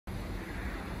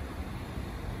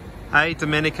Hey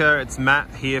Domenica, it's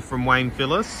Matt here from Wayne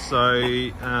Phyllis. So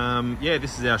yeah,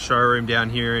 this is our showroom down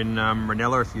here in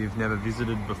Ranella if you've never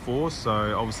visited before. So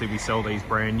obviously we sell these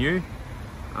brand new.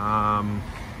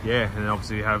 Yeah, and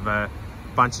obviously we have a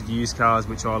bunch of used cars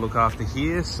which I look after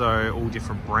here. So all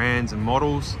different brands and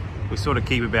models. We sort of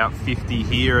keep about 50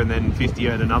 here and then 50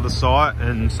 at another site,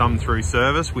 and some through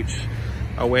service, which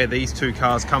are where these two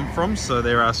cars come from. So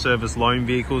there are service loan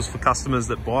vehicles for customers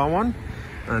that buy one,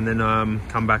 and then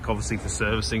come back obviously for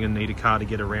servicing and need a car to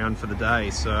get around for the day.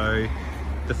 So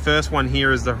the first one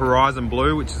here is the Horizon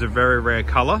Blue, which is a very rare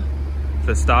color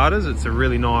for starters. It's a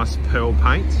really nice pearl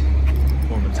paint,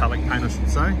 or metallic paint I should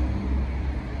say.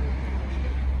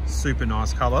 Super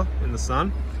nice color in the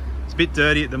sun. It's a bit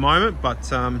dirty at the moment, but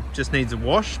just needs a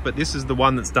wash. But this is the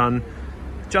one that's done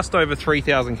just over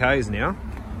 3,000 Ks now,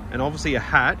 and obviously a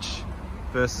hatch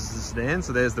versus the sedan.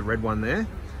 So there's the red one there.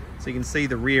 So you can see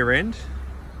the rear end.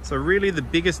 So really the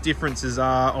biggest differences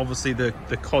are obviously the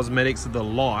cosmetics of the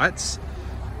lights,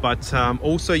 but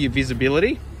also your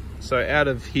visibility. So out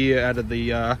of here, out of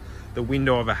the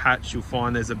window of a hatch, you'll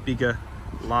find there's a bigger,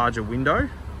 larger window.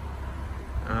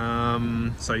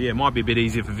 So yeah, it might be a bit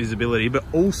easier for visibility, but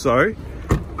also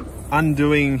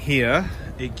undoing here,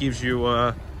 it gives you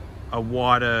a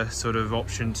wider sort of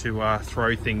option to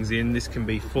throw things in. This can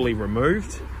be fully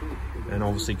removed and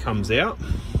obviously comes out.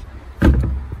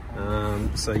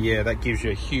 So yeah, that gives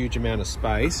you a huge amount of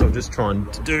space. I'll just try and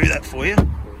do that for you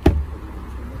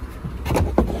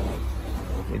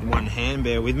with one hand,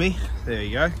 bear with me. There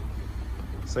you go.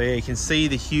 So yeah, you can see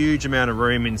the huge amount of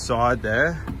room inside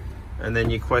there. And then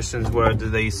your questions were, do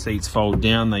these seats fold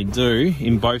down? They do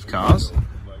in both cars,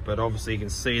 but obviously you can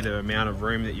see the amount of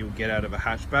room that you'll get out of a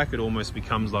hatchback. It almost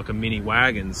becomes like a mini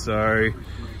wagon. So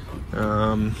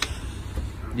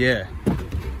yeah,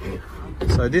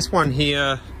 so this one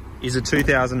here is a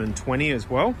 2020 as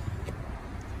well.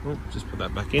 Oh, just put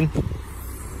that back in.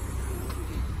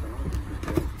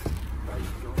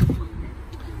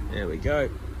 There we go.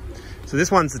 So this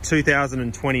one's the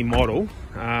 2020 model.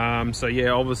 So yeah,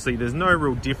 obviously there's no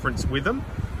real difference with them,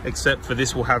 except for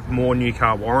this will have more new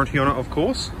car warranty on it, of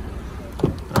course.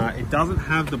 It doesn't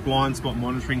have the blind spot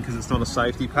monitoring because it's not a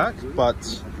safety pack, but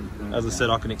as I said,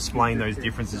 I can explain those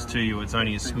differences to you. It's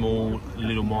only a small,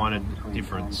 little minor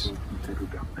difference.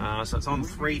 So it's on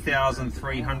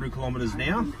 3,300 kilometers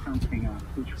now.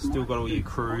 Still got all your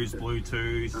cruise,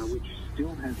 Bluetooth.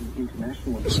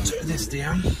 Let's turn this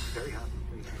down.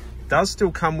 Does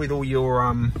still come with all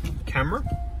your camera.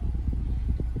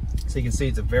 So you can see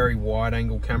it's a very wide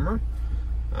angle camera.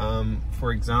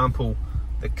 For example,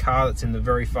 the car that's in the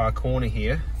very far corner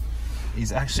here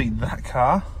is actually that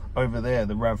car over there,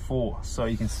 the RAV4. So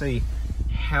you can see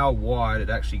how wide it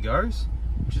actually goes,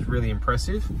 which is really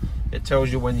impressive. It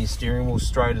tells you when your steering wheel's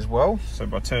straight as well. So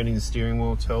by turning the steering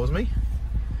wheel, it tells me.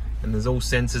 And there's all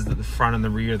sensors at the front and the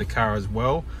rear of the car as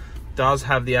well. Does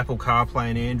have the Apple CarPlay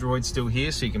and Android still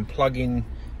here, so you can plug in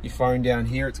your phone down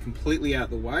here. It's completely out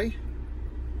the way,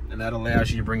 and that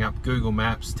allows you to bring up Google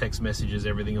Maps, text messages,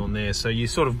 everything on there. So you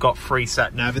sort of got free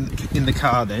sat nav in the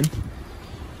car then.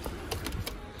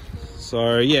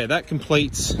 So yeah, that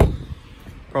completes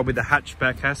probably the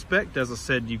hatchback aspect. As I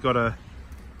said, you've got to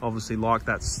obviously like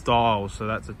that style, so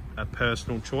that's a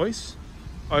personal choice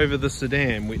over the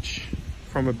sedan, which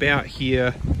from about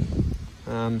here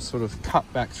sort of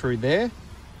cut back through there.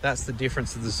 That's the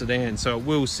difference of the sedan. So it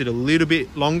will sit a little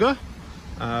bit longer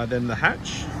than the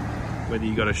hatch, whether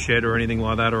you got a shed or anything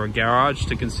like that, or a garage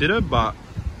to consider. But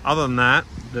other than that,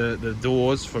 the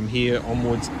doors from here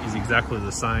onwards is exactly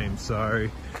the same. So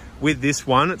with this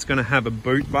one, it's going to have a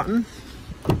boot button,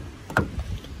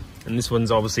 and this one's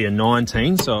obviously a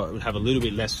 19, so it would have a little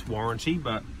bit less warranty,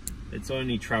 but it's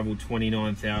only traveled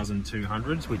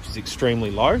 29,200, which is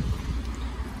extremely low.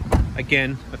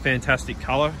 Again, a fantastic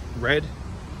color, red.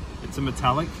 It's a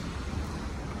metallic.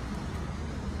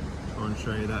 Try and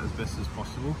show you that as best as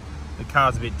possible. The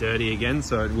car's a bit dirty again,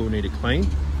 so it will need a clean.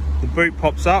 The boot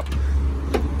pops up,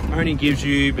 only gives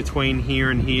you between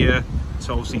here and here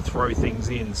to obviously throw things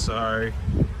in. So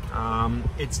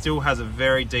it still has a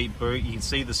very deep boot. You can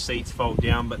see the seats fold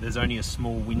down, but there's only a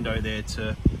small window there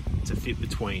to fit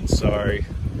between. So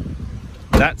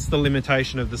that's the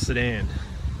limitation of the sedan.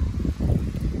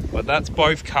 But that's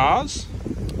both cars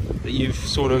that you've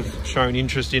sort of shown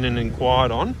interest in and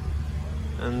inquired on.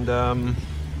 And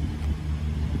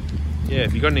yeah,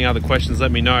 if you've got any other questions,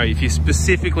 let me know. If you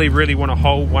specifically really want to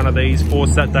hold one of these for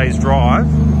Saturday's drive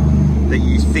that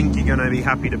you think you're going to be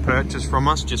happy to purchase from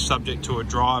us, just subject to a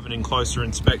drive and in closer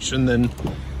inspection, then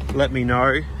let me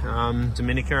know,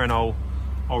 Domenica, and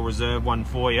I'll reserve one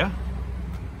for you.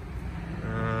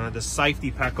 The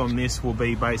safety pack on this will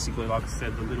be basically, like I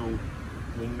said, the little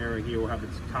wing mirror here will have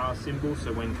its car symbol,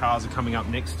 so when cars are coming up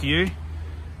next to you.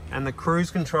 And the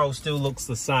cruise control still looks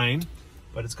the same,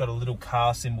 but it's got a little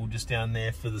car symbol just down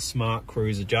there for the smart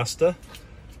cruise adjuster.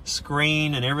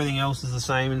 Screen and everything else is the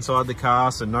same inside the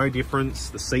car, so no difference.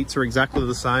 The seats are exactly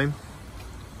the same.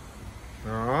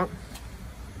 All right,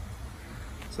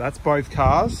 so that's both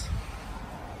cars,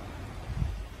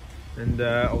 and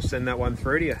I'll send that one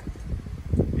through to you.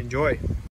 Enjoy.